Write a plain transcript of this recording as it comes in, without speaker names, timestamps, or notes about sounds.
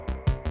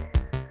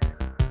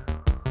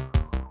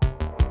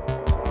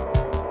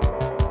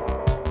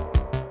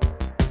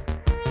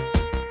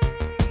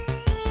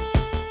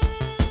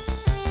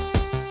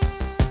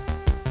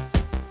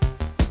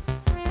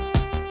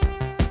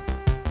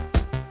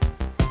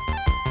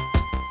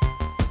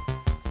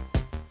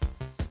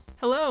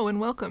Hello and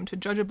welcome to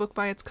Judge a Book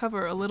by Its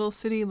Cover, a little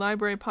city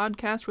library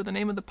podcast where the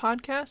name of the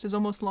podcast is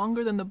almost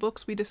longer than the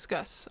books we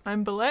discuss.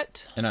 I'm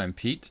Billette. And I'm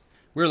Pete.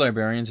 We're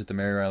librarians at the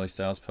Mary Riley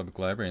Stiles Public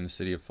Library in the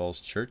city of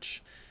Falls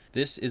Church.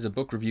 This is a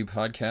book review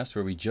podcast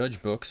where we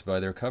judge books by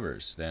their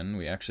covers. Then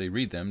we actually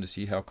read them to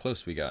see how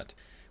close we got.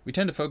 We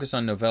tend to focus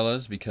on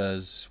novellas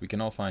because we can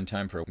all find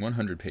time for a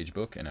 100-page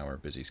book in our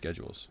busy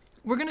schedules.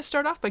 We're going to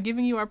start off by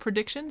giving you our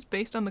predictions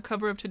based on the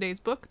cover of today's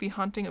book, The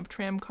Haunting of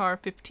Tram Car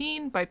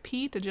 15 by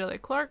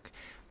Djeli Clark.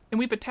 And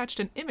we've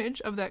attached an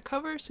image of that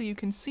cover so you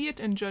can see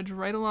it and judge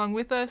right along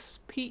with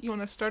us. Pete, you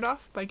want to start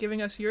off by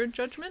giving us your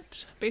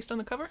judgment based on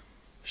the cover?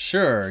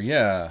 Sure,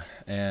 yeah.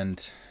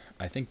 And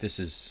I think this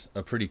is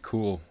a pretty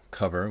cool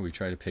cover. We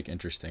try to pick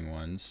interesting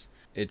ones.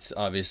 It's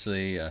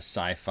obviously a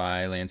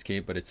sci-fi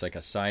landscape, but it's like a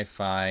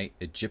sci-fi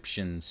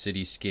Egyptian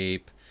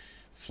cityscape.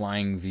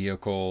 Flying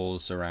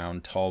vehicles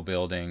around tall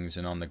buildings,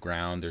 and on the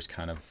ground there's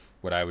kind of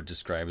what I would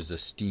describe as a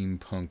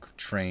steampunk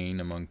train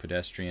among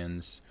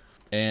pedestrians.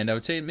 And I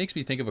would say it makes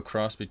me think of a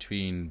cross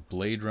between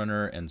Blade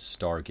Runner and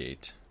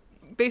Stargate.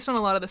 Based on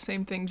a lot of the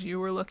same things you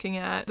were looking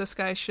at, the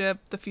skyship,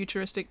 the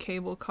futuristic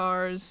cable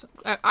cars,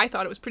 I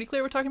thought it was pretty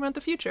clear we're talking about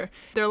the future.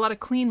 There are a lot of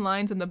clean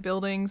lines in the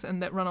buildings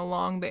and that run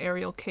along the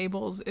aerial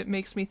cables. It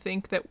makes me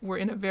think that we're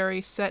in a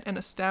very set and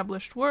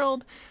established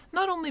world,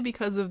 not only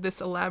because of this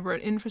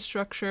elaborate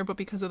infrastructure, but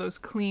because of those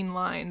clean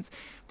lines.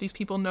 These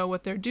people know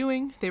what they're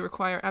doing. They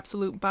require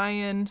absolute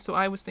buy-in, so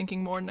I was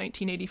thinking more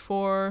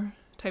 1984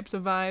 types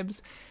of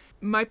vibes.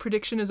 My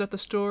prediction is that the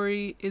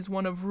story is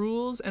one of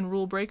rules and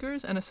rule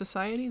breakers and a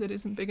society that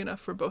isn't big enough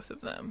for both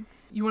of them.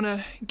 You want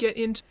to get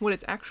into what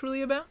it's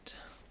actually about?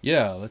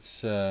 Yeah, let's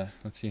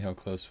see how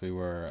close we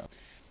were.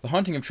 The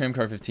Haunting of Tram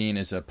Car 15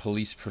 is a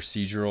police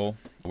procedural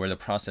where the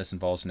process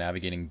involves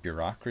navigating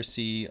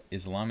bureaucracy,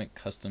 Islamic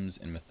customs,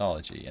 and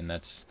mythology. And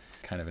that's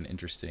kind of an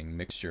interesting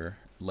mixture,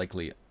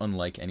 likely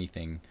unlike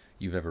anything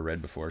you've ever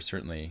read before.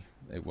 Certainly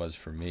it was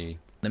for me.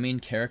 The main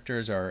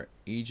characters are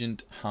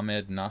Agent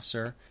Hamed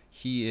Nasser.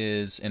 He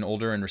is an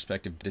older and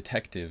respected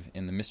detective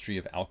in the mystery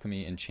of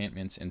alchemy,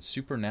 enchantments, and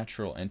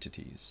supernatural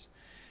entities.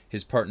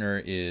 His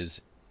partner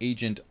is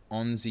Agent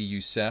Onzi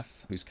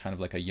Youssef, who's kind of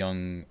like a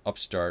young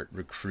upstart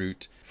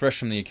recruit, fresh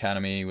from the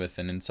academy with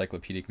an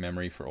encyclopedic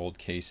memory for old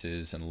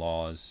cases and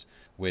laws,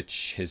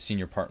 which his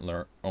senior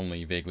partner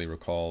only vaguely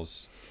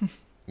recalls.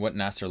 What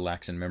Nasser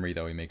lacks in memory,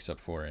 though, he makes up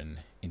for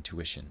in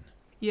intuition.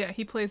 Yeah,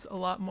 he plays a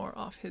lot more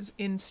off his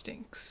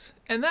instincts.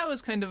 And that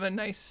was kind of a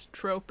nice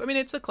trope. I mean,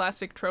 it's a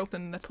classic trope,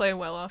 and they play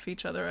well off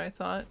each other, I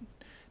thought.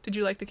 Did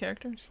you like the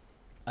characters?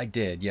 I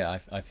did, yeah.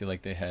 I feel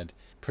like they had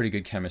pretty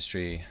good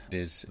chemistry. It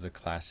is the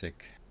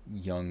classic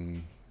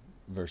young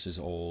versus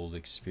old,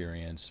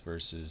 experience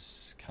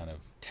versus kind of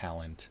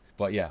talent.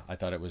 But yeah, I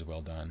thought it was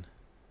well done.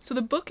 So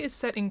the book is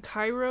set in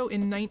Cairo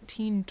in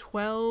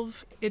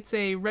 1912. It's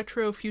a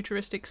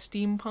retro-futuristic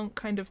steampunk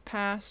kind of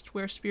past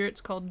where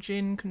spirits called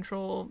jinn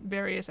control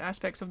various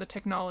aspects of the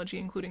technology,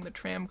 including the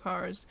tram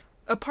cars.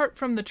 Apart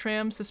from the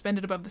trams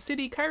suspended above the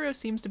city, Cairo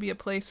seems to be a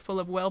place full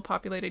of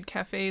well-populated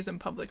cafes and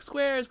public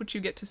squares, which you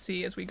get to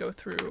see as we go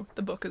through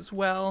the book as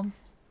well.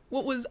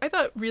 What was, I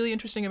thought, really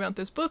interesting about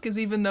this book is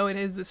even though it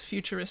is this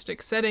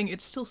futuristic setting,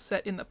 it's still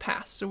set in the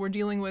past. So we're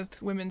dealing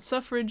with women's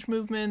suffrage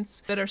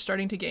movements that are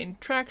starting to gain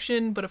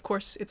traction, but of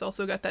course it's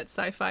also got that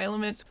sci-fi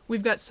elements.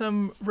 We've got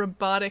some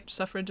robotic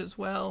suffrage as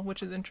well,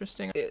 which is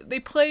interesting.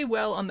 They play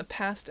well on the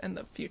past and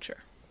the future.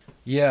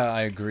 Yeah,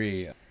 I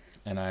agree.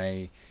 And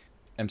I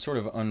am sort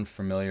of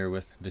unfamiliar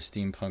with the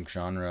steampunk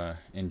genre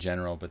in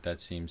general, but that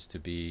seems to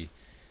be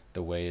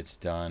the way it's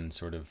done,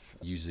 sort of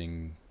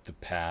using the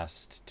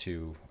past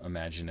to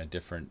imagine a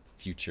different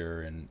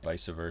future and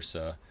vice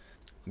versa,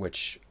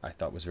 which I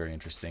thought was very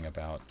interesting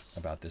about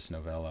this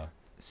novella.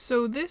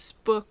 So this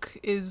book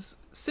is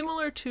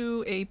similar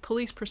to a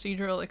police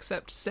procedural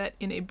except set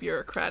in a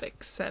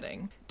bureaucratic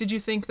setting. Did you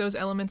think those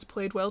elements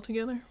played well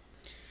together?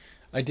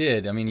 I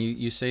did. I mean,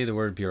 you say the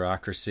word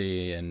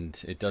bureaucracy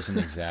and it doesn't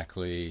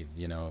exactly,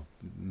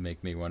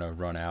 make me want to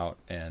run out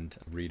and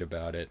read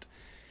about it.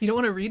 You don't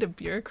want to read a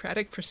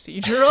bureaucratic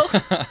procedural?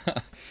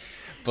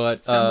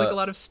 But sounds like a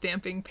lot of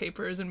stamping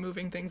papers and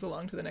moving things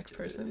along to the next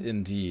person.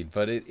 Indeed,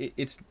 but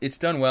it's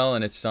done well,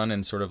 and it's done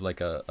in sort of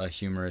like a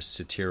humorous,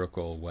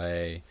 satirical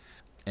way.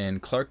 And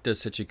Clark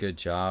does such a good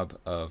job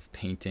of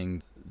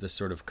painting the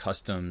sort of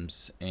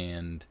customs,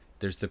 and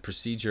there's the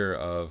procedure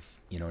of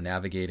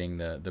navigating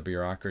the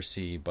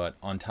bureaucracy, but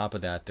on top of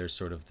that, there's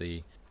sort of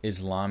the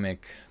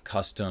Islamic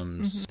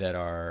customs that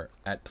are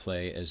at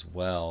play as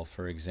well.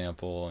 For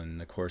example, in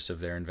the course of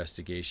their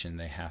investigation,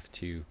 they have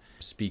to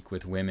speak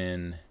with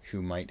women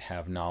who might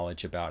have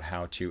knowledge about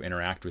how to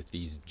interact with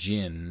these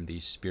jinn,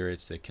 these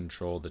spirits that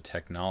control the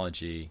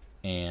technology.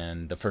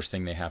 And the first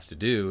thing they have to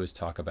do is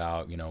talk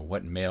about,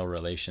 what male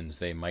relations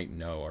they might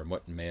know or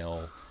what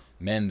male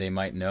men they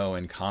might know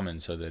in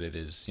common so that it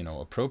is,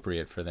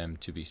 appropriate for them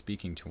to be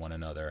speaking to one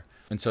another.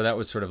 And so that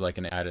was sort of like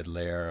an added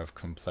layer of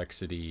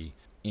complexity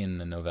in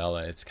the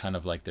novella. It's kind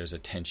of like there's a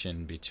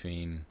tension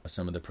between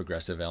some of the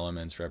progressive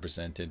elements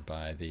represented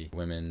by the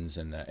women's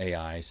and the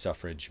AI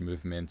suffrage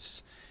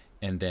movements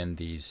and then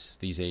these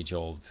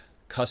age-old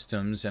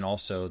customs and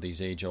also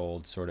these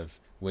age-old sort of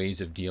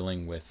ways of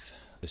dealing with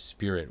the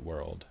spirit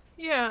world.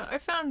 Yeah, I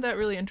found that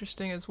really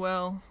interesting as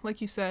well. Like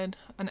you said,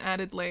 an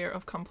added layer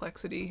of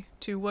complexity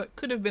to what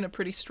could have been a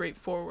pretty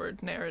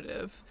straightforward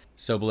narrative.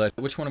 So, Bled,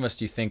 which one of us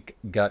do you think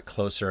got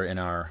closer in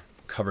our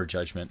cover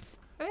judgment?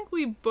 I think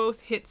we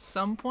both hit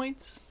some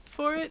points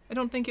for it. I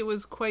don't think it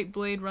was quite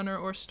Blade Runner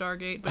or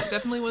Stargate, but it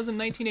definitely wasn't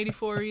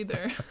 1984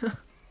 either.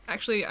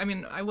 Actually, I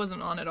mean, I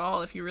wasn't on at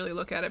all if you really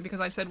look at it, because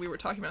I said we were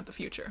talking about the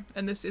future,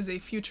 and this is a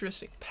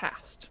futuristic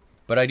past.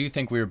 But I do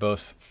think we were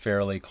both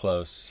fairly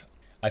close.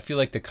 I feel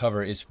like the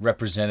cover is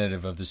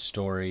representative of the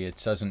story.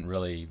 It doesn't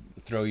really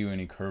throw you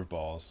any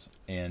curveballs.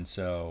 And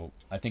so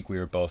I think we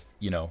were both,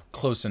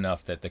 close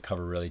enough that the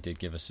cover really did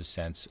give us a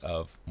sense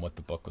of what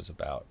the book was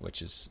about,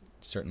 which is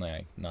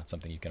certainly not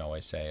something you can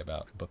always say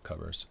about book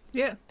covers.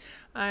 Yeah,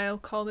 I'll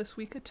call this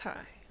week a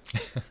tie.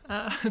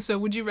 So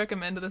would you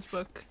recommend this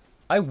book?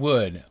 I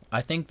would. I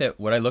think that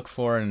what I look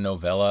for in a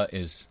novella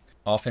is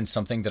often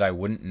something that I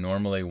wouldn't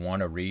normally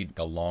want to read,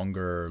 a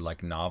longer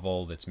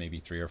novel that's maybe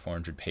 300 or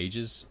 400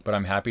 pages. But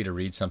I'm happy to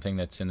read something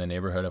that's in the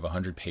neighborhood of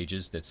 100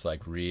 pages that's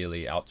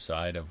really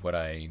outside of what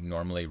I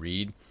normally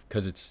read,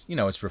 because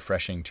it's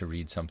refreshing to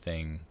read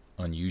something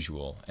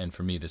unusual. And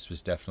for me, this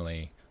was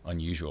definitely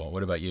unusual.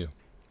 What about you?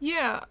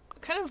 Yeah,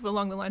 kind of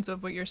along the lines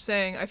of what you're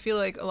saying. I feel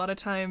like a lot of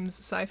times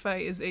sci-fi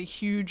is a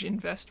huge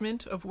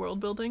investment of world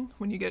building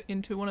when you get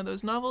into one of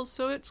those novels,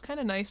 so it's kind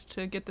of nice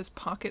to get this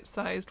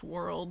pocket-sized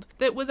world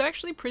that was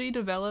actually pretty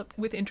developed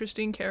with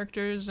interesting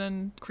characters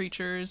and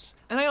creatures.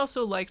 And I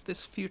also liked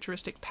this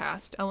futuristic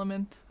past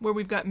element where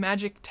we've got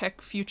magic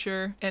tech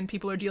future and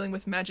people are dealing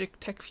with magic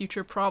tech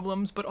future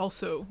problems, but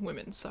also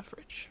women's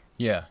suffrage.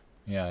 Yeah,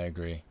 I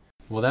agree.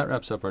 Well, that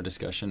wraps up our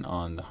discussion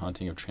on The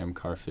Haunting of Tram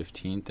Car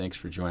 15. Thanks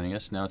for joining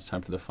us. Now it's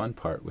time for the fun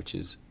part, which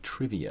is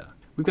trivia.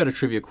 We've got a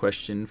trivia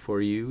question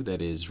for you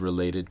that is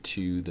related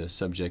to the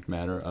subject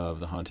matter of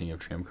The Haunting of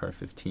Tram Car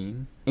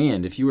 15.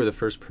 And if you were the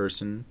first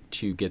person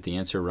to get the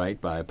answer right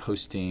by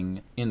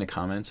posting in the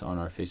comments on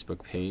our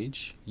Facebook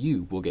page,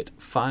 you will get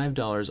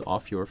 $5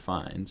 off your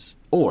fines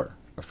or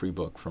a free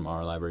book from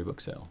our library book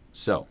sale.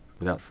 So,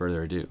 without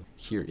further ado,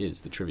 here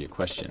is the trivia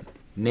question.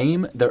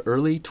 Name the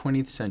early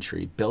 20th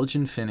century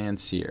Belgian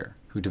financier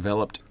who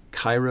developed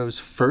Cairo's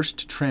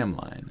first tram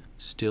line,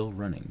 still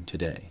running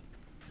today.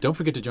 Don't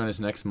forget to join us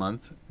next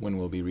month when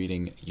we'll be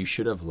reading You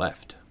Should Have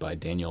Left by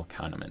Daniel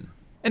Kahneman.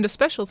 And a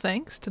special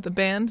thanks to the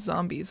band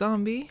Zombie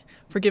Zombie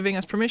for giving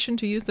us permission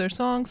to use their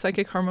song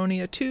Psychic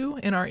Harmonia 2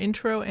 in our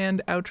intro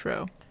and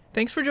outro.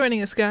 Thanks for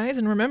joining us, guys,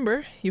 and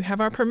remember, you have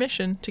our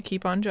permission to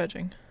keep on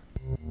judging.